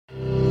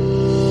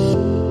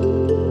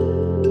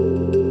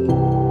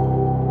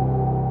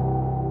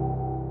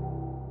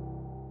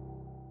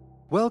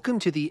Welcome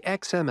to the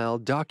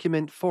XML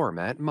Document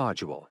Format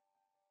module.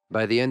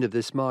 By the end of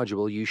this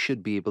module, you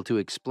should be able to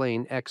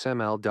explain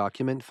XML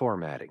document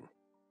formatting.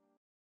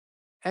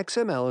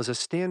 XML is a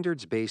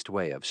standards-based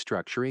way of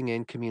structuring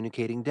and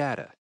communicating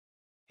data.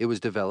 It was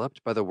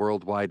developed by the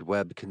World Wide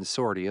Web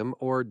Consortium,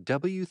 or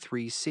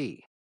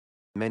W3C.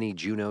 Many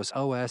Junos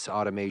OS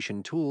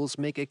automation tools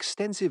make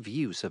extensive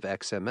use of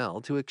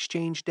XML to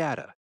exchange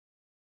data.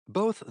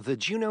 Both the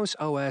Junos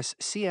OS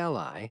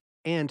CLI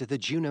and the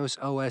Junos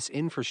OS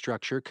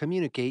infrastructure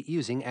communicate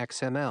using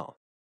XML.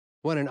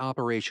 When an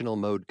operational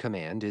mode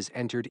command is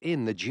entered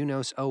in the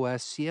Junos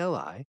OS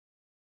CLI,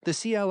 the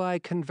CLI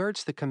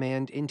converts the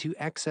command into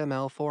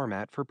XML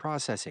format for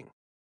processing.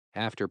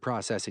 After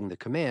processing the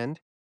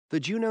command, the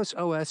Junos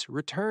OS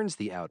returns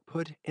the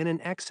output in an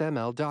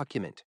XML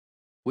document,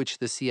 which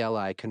the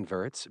CLI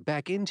converts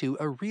back into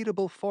a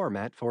readable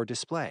format for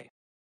display.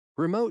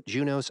 Remote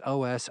Junos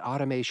OS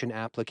automation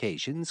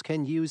applications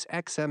can use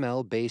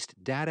XML-based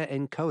data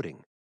encoding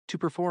to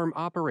perform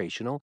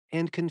operational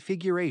and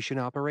configuration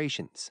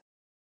operations.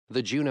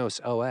 The Junos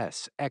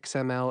OS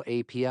XML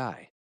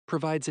API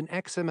provides an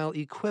XML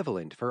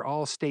equivalent for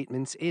all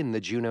statements in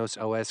the Junos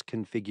OS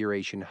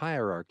configuration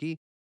hierarchy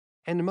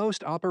and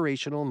most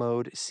operational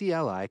mode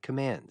CLI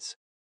commands.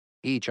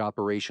 Each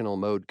operational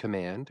mode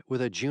command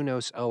with a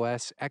Junos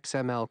OS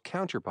XML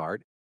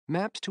counterpart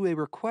maps to a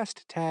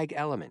request tag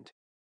element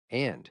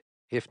and,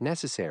 if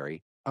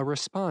necessary, a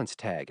response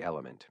tag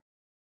element.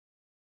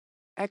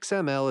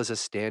 XML is a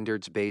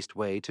standards-based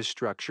way to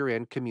structure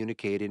and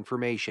communicate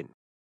information.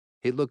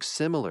 It looks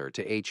similar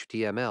to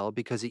HTML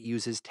because it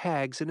uses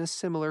tags in a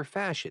similar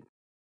fashion.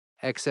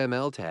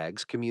 XML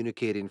tags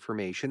communicate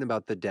information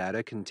about the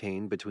data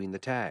contained between the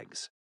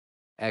tags.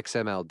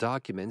 XML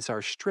documents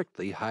are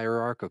strictly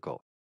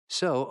hierarchical,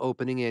 so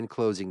opening and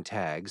closing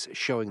tags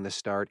showing the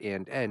start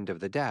and end of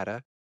the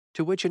data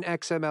to which an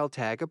XML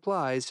tag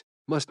applies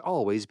must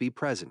always be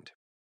present.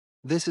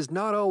 This is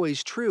not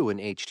always true in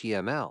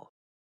HTML.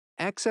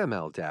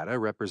 XML data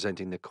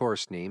representing the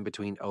course name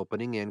between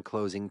opening and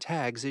closing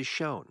tags is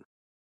shown.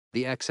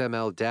 The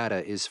XML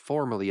data is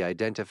formally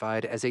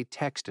identified as a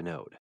text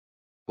node,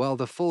 while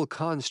the full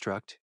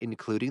construct,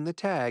 including the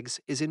tags,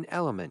 is an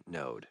element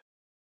node.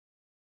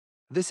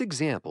 This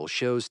example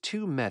shows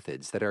two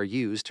methods that are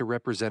used to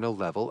represent a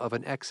level of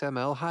an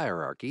XML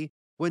hierarchy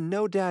when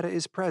no data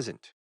is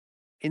present.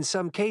 In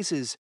some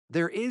cases,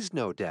 there is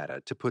no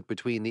data to put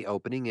between the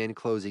opening and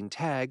closing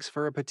tags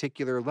for a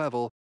particular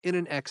level in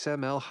an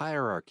XML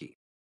hierarchy.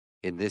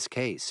 In this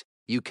case,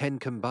 you can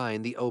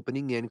combine the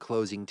opening and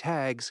closing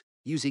tags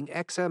using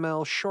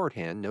XML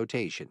shorthand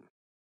notation.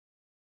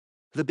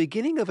 The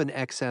beginning of an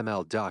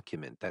XML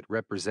document that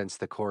represents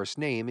the course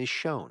name is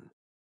shown.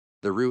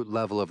 The root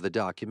level of the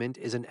document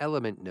is an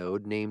element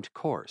node named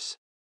course.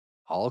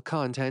 All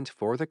content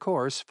for the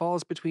course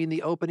falls between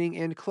the opening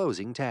and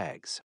closing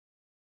tags.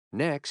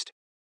 Next,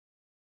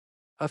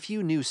 a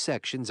few new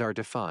sections are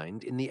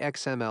defined in the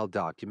XML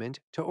document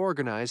to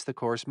organize the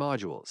course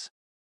modules.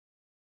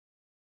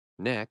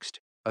 Next,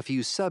 a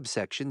few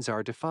subsections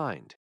are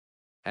defined.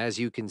 As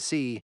you can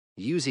see,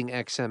 using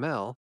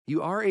XML,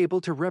 you are able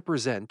to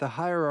represent the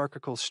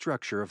hierarchical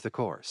structure of the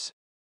course.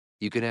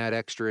 You can add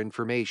extra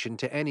information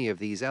to any of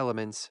these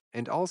elements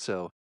and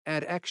also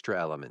add extra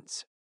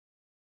elements.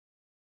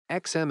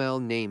 XML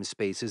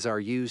namespaces are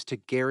used to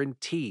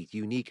guarantee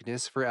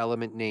uniqueness for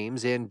element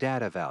names and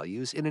data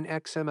values in an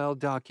XML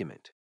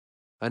document.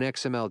 An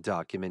XML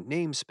document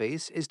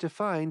namespace is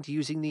defined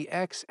using the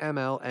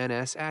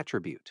XMLNS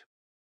attribute.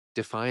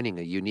 Defining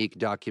a unique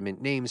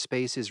document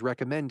namespace is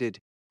recommended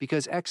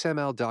because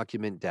XML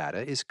document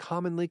data is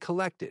commonly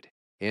collected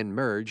and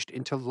merged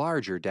into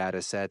larger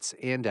data sets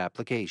and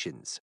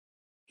applications.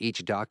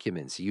 Each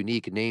document's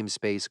unique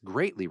namespace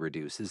greatly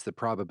reduces the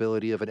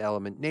probability of an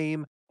element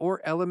name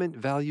or element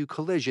value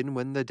collision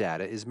when the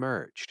data is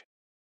merged.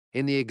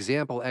 In the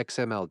example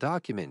XML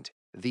document,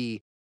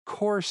 the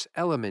course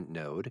element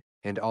node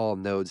and all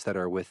nodes that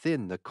are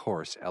within the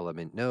course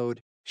element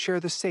node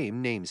share the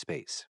same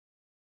namespace.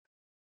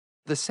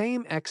 The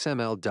same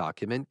XML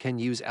document can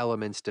use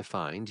elements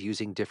defined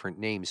using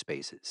different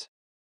namespaces.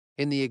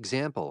 In the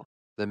example,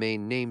 the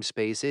main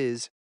namespace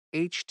is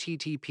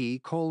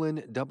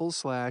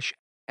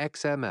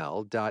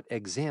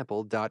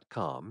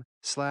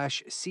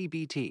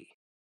http://xml.example.com/cbt,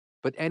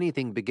 but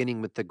anything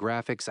beginning with the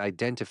graphics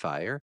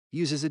identifier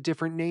uses a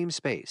different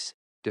namespace,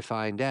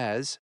 defined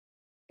as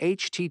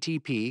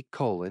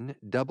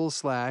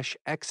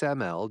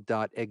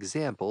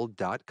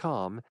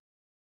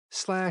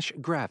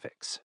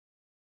http://xml.example.com/graphics.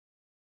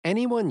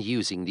 Anyone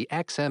using the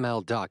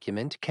XML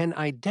document can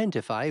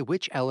identify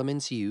which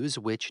elements use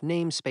which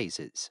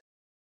namespaces.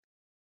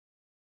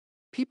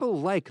 People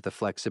like the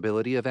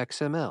flexibility of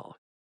XML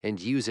and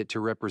use it to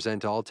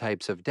represent all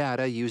types of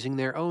data using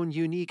their own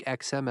unique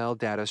XML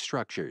data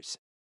structures.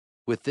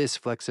 With this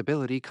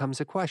flexibility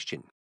comes a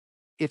question.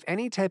 If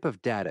any type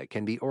of data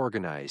can be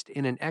organized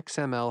in an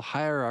XML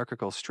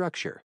hierarchical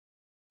structure,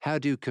 how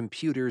do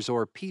computers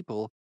or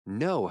people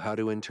know how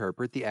to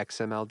interpret the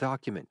XML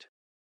document?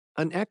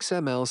 An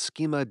XML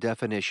schema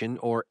definition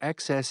or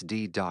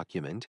XSD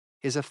document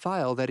is a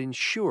file that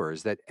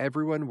ensures that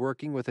everyone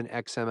working with an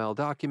XML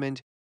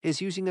document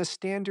is using a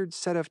standard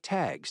set of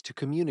tags to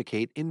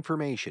communicate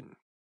information.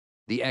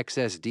 The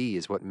XSD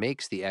is what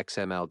makes the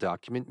XML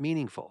document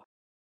meaningful.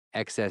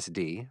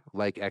 XSD,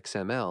 like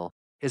XML,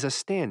 is a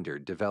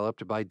standard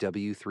developed by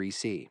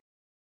W3C.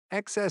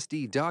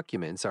 XSD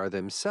documents are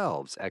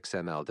themselves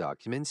XML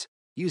documents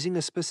using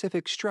a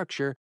specific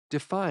structure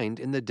defined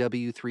in the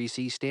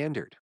W3C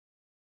standard.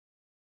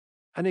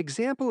 An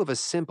example of a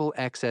simple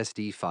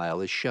XSD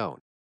file is shown.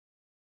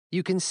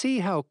 You can see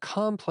how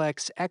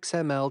complex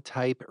XML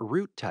type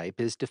root type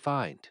is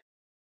defined,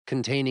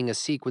 containing a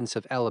sequence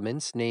of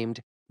elements named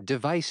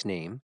device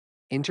name,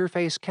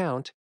 interface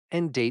count,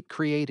 and date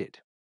created.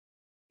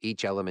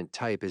 Each element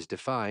type is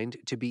defined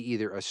to be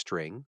either a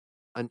string,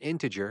 an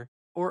integer,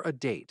 or a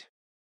date.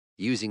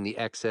 Using the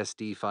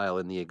XSD file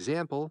in the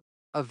example,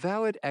 a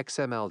valid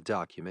XML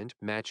document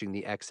matching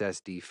the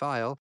XSD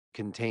file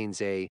contains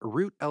a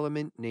root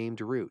element named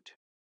root,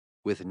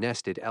 with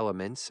nested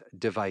elements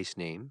device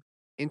name,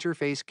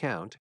 interface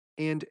count,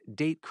 and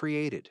date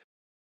created.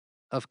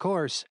 Of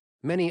course,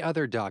 many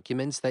other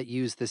documents that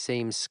use the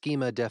same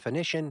schema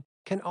definition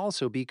can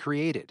also be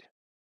created.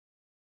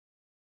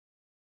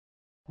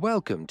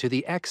 Welcome to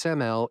the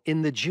XML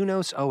in the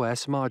Junos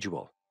OS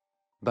module.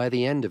 By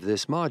the end of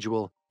this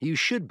module, you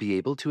should be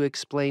able to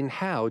explain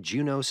how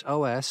Junos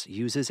OS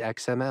uses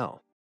XML.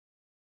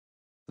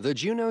 The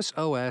Junos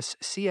OS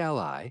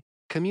CLI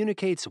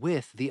communicates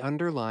with the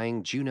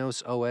underlying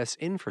Junos OS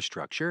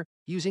infrastructure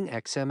using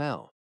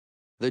XML.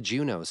 The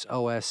Junos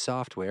OS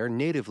software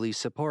natively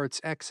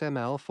supports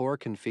XML for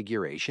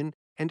configuration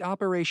and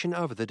operation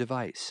of the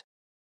device.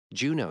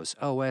 Junos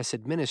OS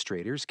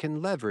administrators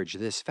can leverage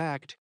this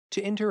fact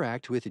to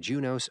interact with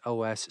Junos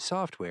OS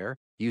software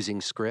using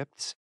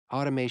scripts,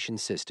 automation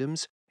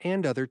systems,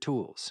 and other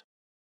tools.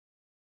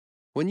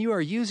 When you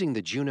are using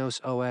the Junos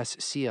OS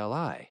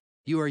CLI,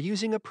 you are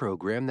using a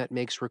program that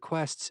makes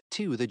requests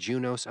to the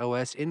Junos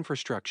OS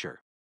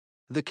infrastructure.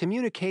 The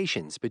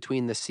communications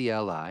between the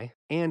CLI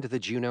and the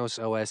Junos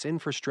OS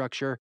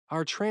infrastructure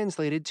are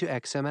translated to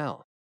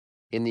XML.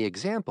 In the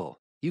example,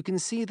 you can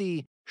see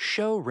the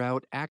show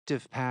route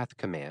active path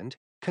command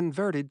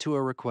converted to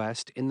a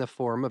request in the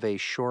form of a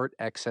short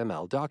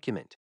XML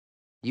document.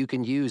 You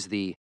can use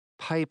the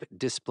pipe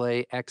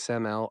display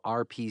XML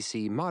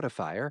RPC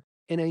modifier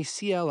in a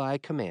CLI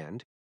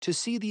command to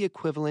see the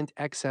equivalent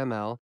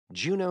XML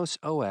Junos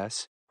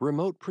OS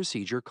remote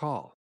procedure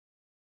call.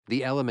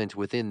 The element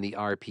within the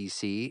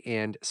RPC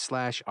and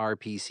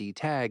 /RPC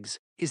tags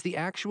is the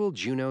actual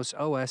Junos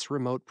OS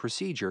remote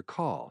procedure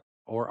call,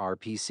 or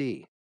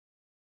RPC.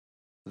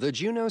 The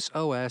Junos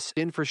OS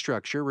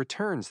infrastructure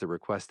returns the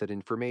requested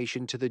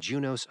information to the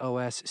Junos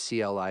OS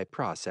CLI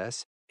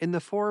process in the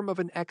form of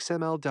an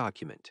XML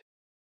document.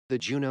 The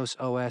Junos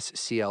OS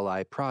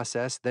CLI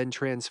process then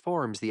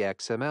transforms the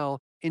XML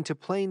into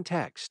plain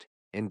text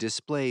and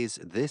displays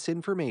this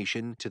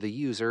information to the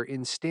user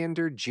in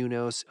standard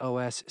Junos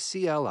OS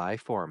CLI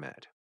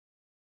format.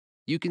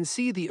 You can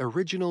see the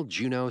original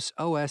Junos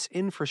OS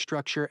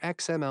infrastructure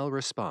XML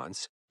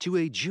response to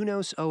a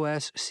Junos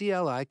OS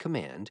CLI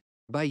command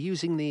by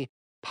using the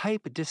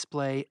pipe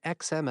display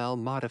XML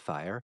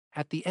modifier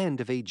at the end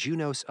of a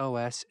Junos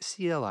OS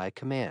CLI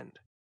command.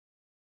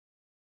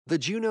 The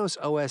Junos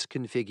OS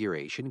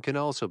configuration can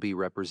also be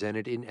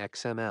represented in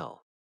XML.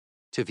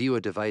 To view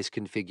a device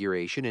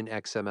configuration in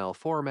XML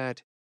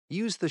format,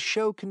 use the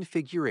Show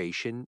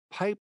Configuration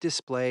Pipe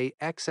Display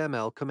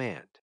XML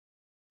command.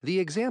 The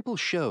example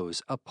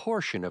shows a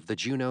portion of the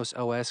Junos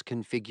OS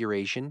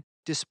configuration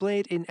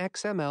displayed in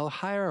XML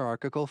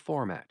hierarchical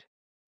format.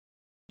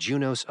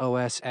 Junos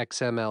OS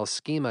XML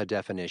schema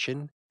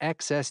definition,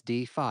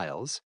 XSD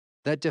files,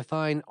 that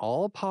define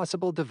all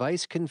possible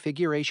device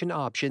configuration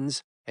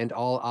options and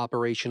all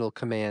operational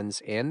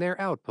commands and their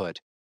output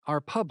are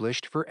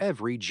published for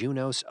every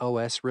Junos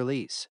OS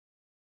release.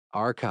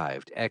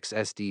 Archived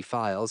XSD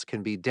files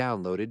can be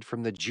downloaded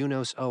from the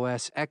Junos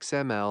OS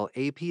XML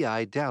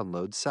API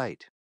download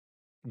site.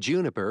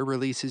 Juniper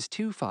releases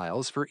 2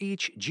 files for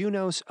each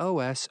Junos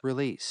OS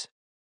release.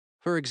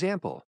 For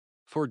example,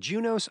 for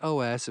Junos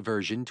OS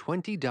version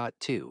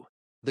 20.2,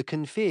 the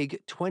config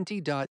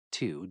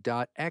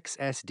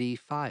 20.2.xsd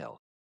file,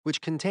 which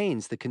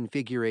contains the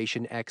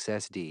configuration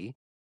XSD,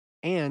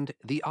 and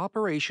the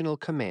operational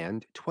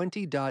command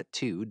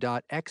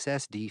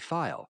 20.2.xsd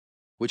file,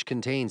 which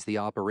contains the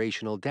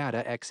operational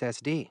data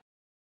XSD.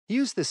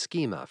 Use the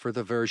schema for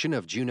the version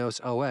of Junos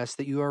OS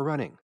that you are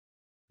running.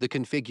 The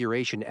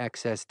configuration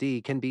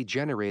XSD can be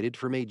generated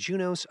from a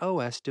Junos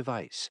OS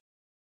device.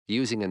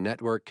 Using a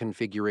network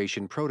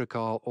configuration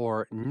protocol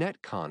or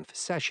netconf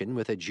session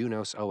with a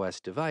Junos OS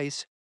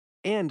device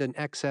and an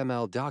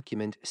XML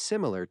document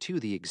similar to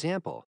the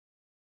example,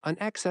 an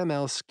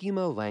XML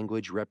schema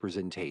language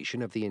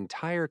representation of the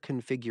entire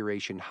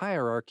configuration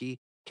hierarchy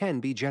can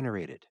be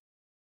generated.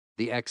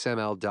 The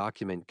XML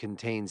document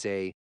contains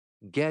a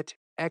get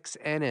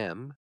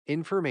XNM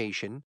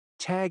information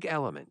tag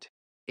element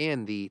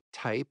and the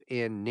type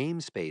and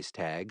namespace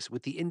tags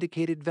with the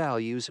indicated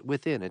values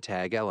within a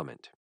tag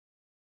element.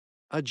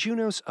 A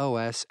Junos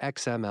OS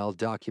XML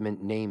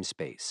document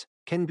namespace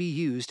can be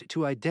used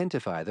to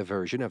identify the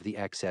version of the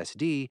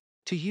XSD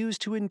to use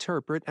to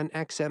interpret an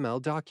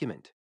XML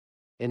document.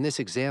 In this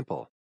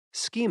example,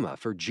 schema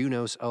for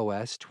Junos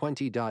OS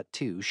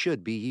 20.2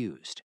 should be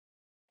used.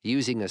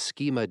 Using a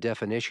schema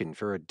definition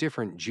for a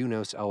different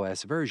Junos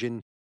OS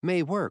version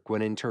may work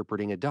when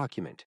interpreting a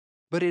document,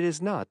 but it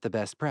is not the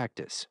best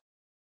practice.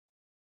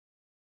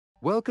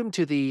 Welcome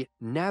to the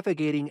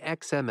Navigating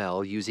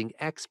XML using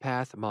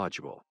XPath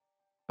module.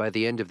 By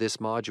the end of this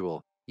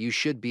module, you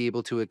should be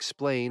able to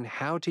explain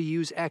how to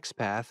use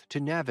XPath to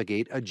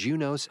navigate a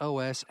Junos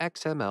OS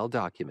XML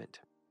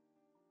document.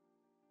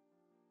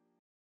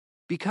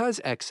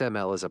 Because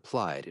XML is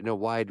applied in a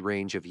wide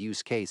range of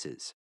use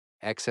cases,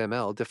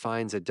 XML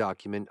defines a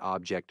document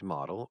object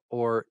model,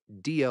 or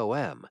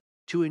DOM,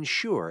 to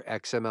ensure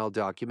XML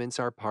documents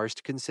are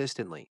parsed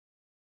consistently.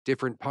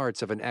 Different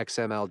parts of an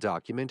XML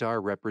document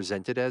are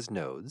represented as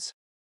nodes.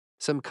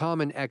 Some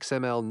common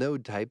XML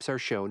node types are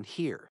shown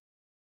here.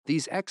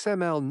 These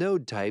XML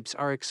node types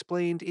are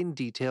explained in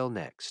detail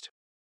next.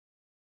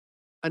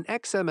 An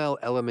XML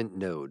element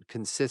node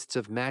consists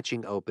of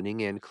matching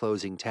opening and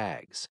closing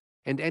tags,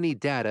 and any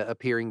data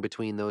appearing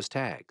between those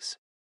tags.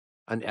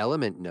 An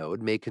element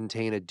node may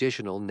contain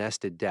additional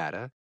nested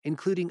data,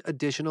 including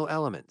additional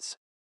elements.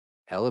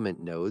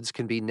 Element nodes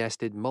can be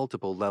nested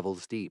multiple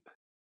levels deep.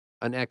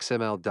 An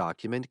XML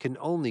document can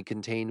only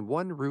contain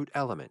one root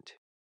element.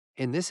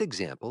 In this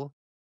example,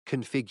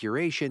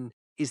 configuration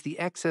is the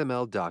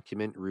XML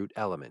document root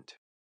element.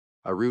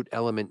 A root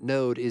element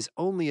node is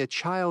only a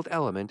child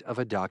element of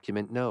a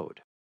document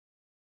node.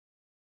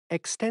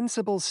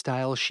 Extensible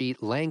Style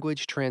Sheet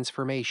Language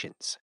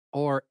Transformations,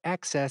 or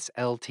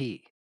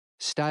XSLT,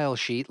 Style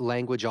Sheet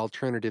Language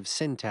Alternative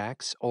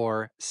Syntax,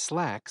 or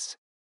SLACS,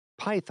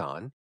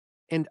 Python,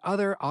 and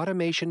other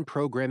automation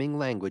programming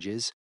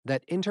languages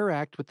that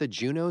interact with the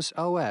Junos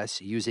OS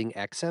using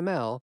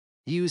XML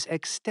use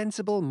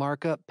Extensible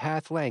Markup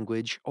Path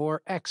Language,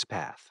 or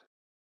XPath.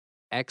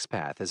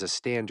 XPath is a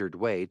standard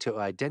way to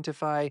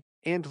identify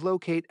and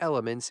locate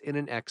elements in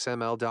an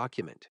XML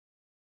document.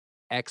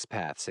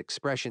 XPath's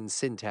expression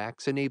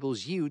syntax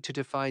enables you to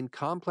define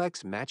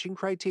complex matching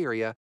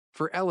criteria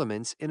for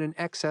elements in an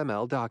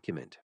XML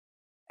document.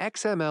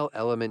 XML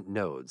element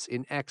nodes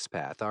in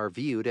XPath are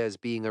viewed as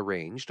being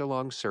arranged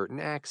along certain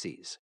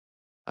axes.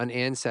 An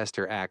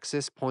ancestor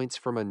axis points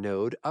from a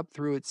node up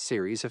through its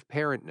series of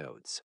parent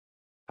nodes.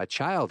 A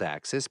child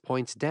axis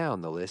points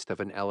down the list of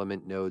an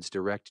element node's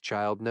direct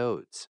child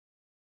nodes.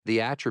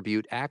 The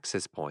attribute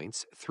axis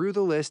points through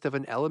the list of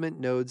an element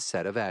node's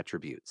set of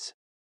attributes.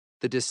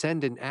 The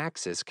descendant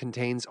axis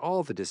contains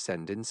all the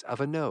descendants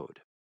of a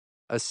node.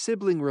 A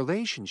sibling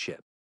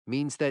relationship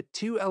means that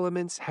two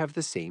elements have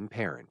the same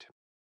parent.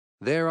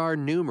 There are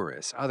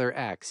numerous other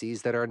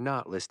axes that are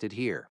not listed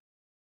here.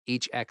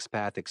 Each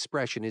XPath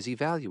expression is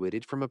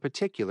evaluated from a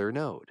particular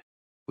node,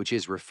 which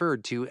is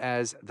referred to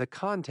as the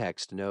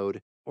context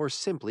node or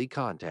simply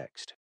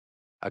context.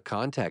 A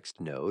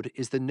context node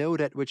is the node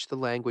at which the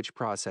language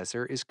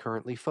processor is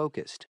currently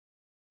focused.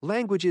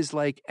 Languages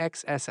like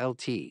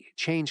XSLT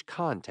change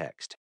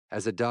context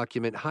as a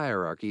document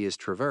hierarchy is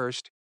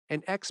traversed,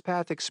 and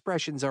XPath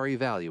expressions are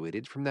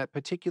evaluated from that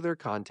particular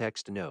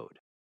context node.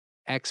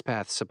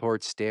 XPath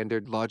supports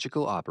standard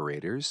logical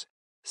operators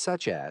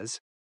such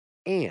as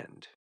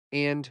and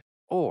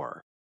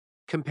or,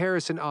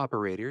 comparison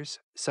operators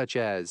such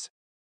as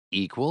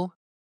equal,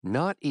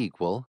 not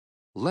equal,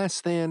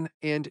 less than,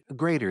 and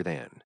greater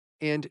than,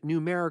 and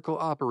numerical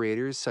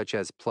operators such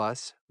as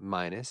plus,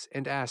 minus,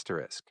 and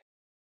asterisk.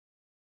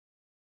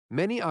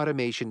 Many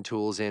automation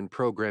tools and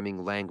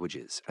programming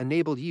languages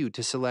enable you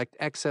to select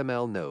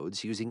XML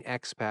nodes using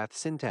XPath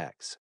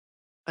syntax.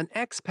 An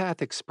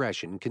XPath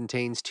expression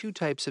contains two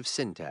types of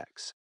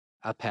syntax,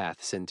 a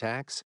path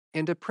syntax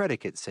and a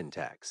predicate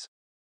syntax.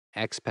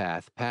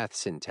 XPath path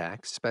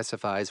syntax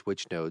specifies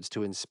which nodes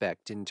to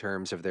inspect in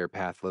terms of their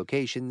path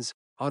locations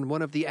on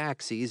one of the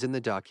axes in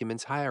the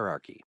document's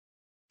hierarchy.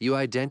 You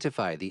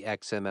identify the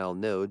XML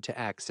node to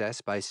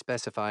access by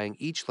specifying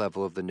each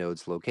level of the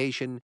node's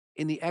location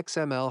in the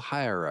XML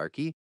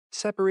hierarchy,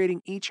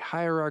 separating each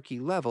hierarchy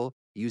level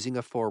using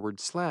a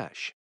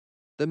 /.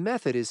 The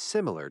method is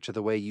similar to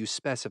the way you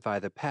specify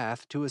the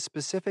path to a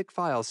specific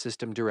file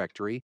system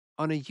directory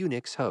on a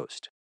Unix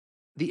host.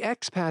 The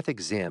XPath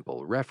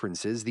example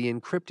references the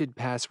encrypted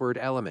password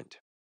element.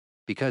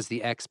 Because the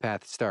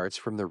XPath starts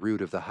from the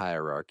root of the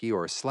hierarchy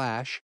or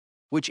 /,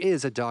 which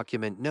is a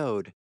document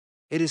node,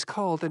 it is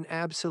called an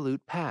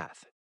absolute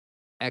path.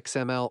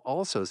 XML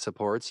also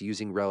supports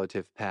using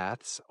relative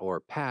paths or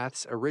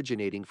paths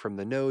originating from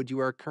the node you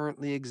are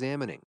currently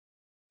examining.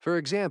 For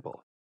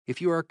example,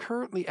 if you are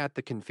currently at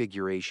the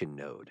configuration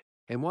node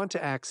and want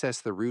to access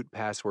the root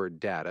password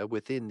data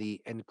within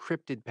the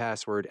encrypted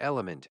password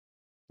element,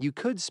 you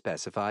could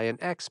specify an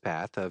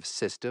XPath of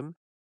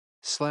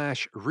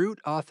system/root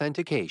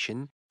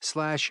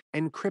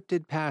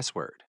authentication/encrypted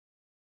password.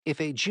 If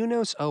a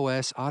Junos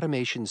OS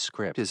automation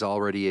script is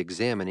already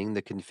examining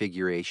the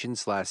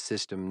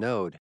configuration/system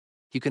node,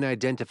 you can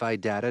identify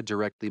data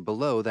directly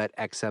below that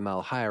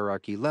XML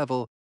hierarchy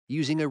level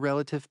using a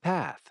relative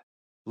path,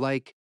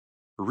 like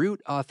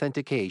root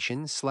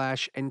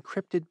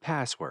authentication/encrypted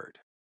password.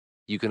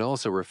 You can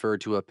also refer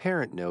to a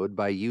parent node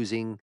by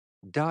using ...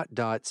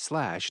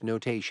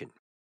 notation.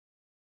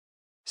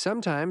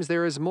 Sometimes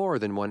there is more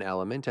than one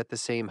element at the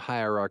same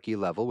hierarchy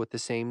level with the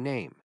same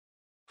name.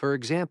 For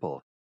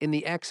example, in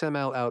the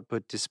XML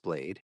output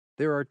displayed,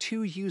 there are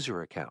two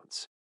user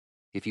accounts.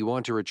 If you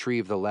want to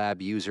retrieve the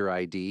lab user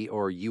ID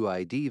or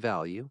UID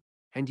value,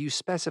 and you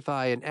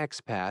specify an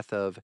XPath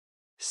of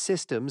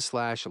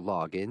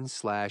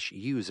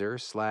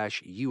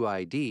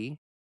system/login/user/UID,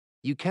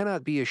 you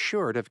cannot be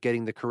assured of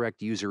getting the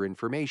correct user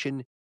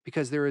information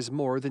because there is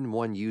more than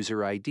one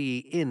user ID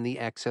in the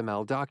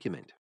XML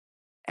document.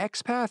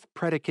 XPath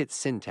predicate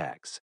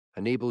syntax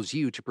enables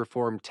you to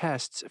perform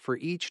tests for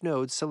each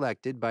node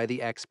selected by the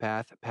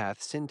XPath path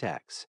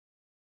syntax.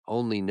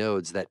 Only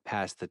nodes that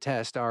pass the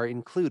test are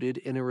included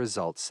in a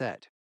result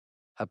set.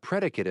 A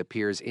predicate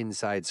appears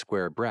inside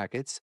square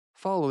brackets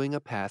following a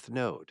path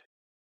node.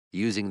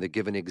 Using the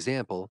given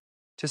example,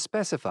 to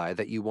specify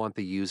that you want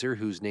the user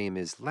whose name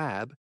is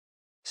lab,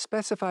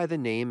 specify the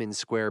name in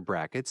square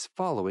brackets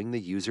following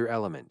the user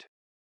element.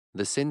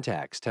 The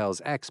syntax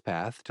tells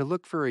XPath to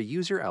look for a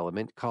user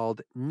element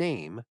called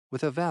name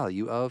with a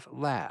value of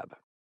lab.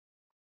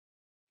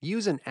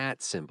 Use an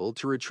 @ symbol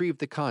to retrieve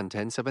the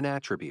contents of an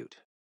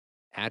attribute.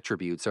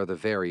 Attributes are the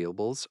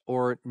variables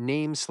or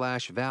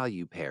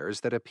name/value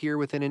pairs that appear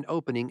within an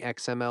opening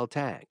XML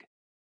tag.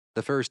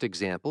 The first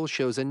example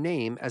shows a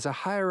name as a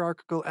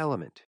hierarchical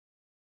element.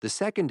 The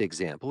second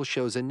example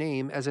shows a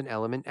name as an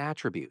element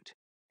attribute,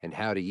 and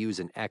how to use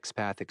an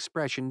XPath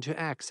expression to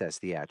access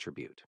the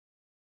attribute.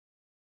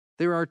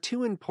 There are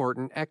two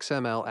important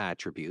XML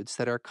attributes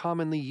that are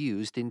commonly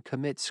used in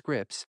commit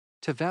scripts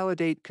to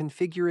validate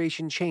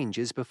configuration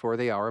changes before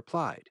they are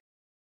applied.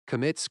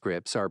 Commit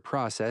scripts are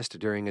processed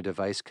during a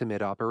device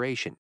commit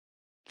operation.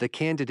 The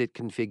candidate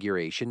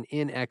configuration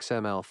in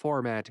XML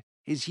format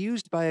is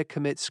used by a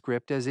commit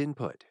script as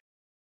input.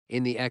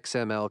 In the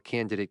XML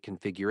candidate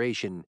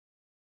configuration,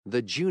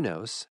 the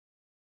Junos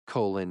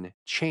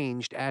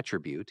changed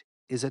attribute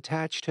is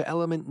attached to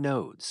element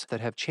nodes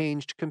that have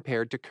changed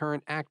compared to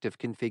current active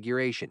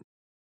configuration.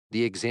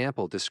 The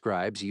example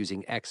describes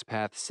using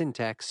XPath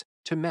syntax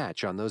to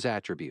match on those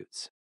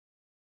attributes.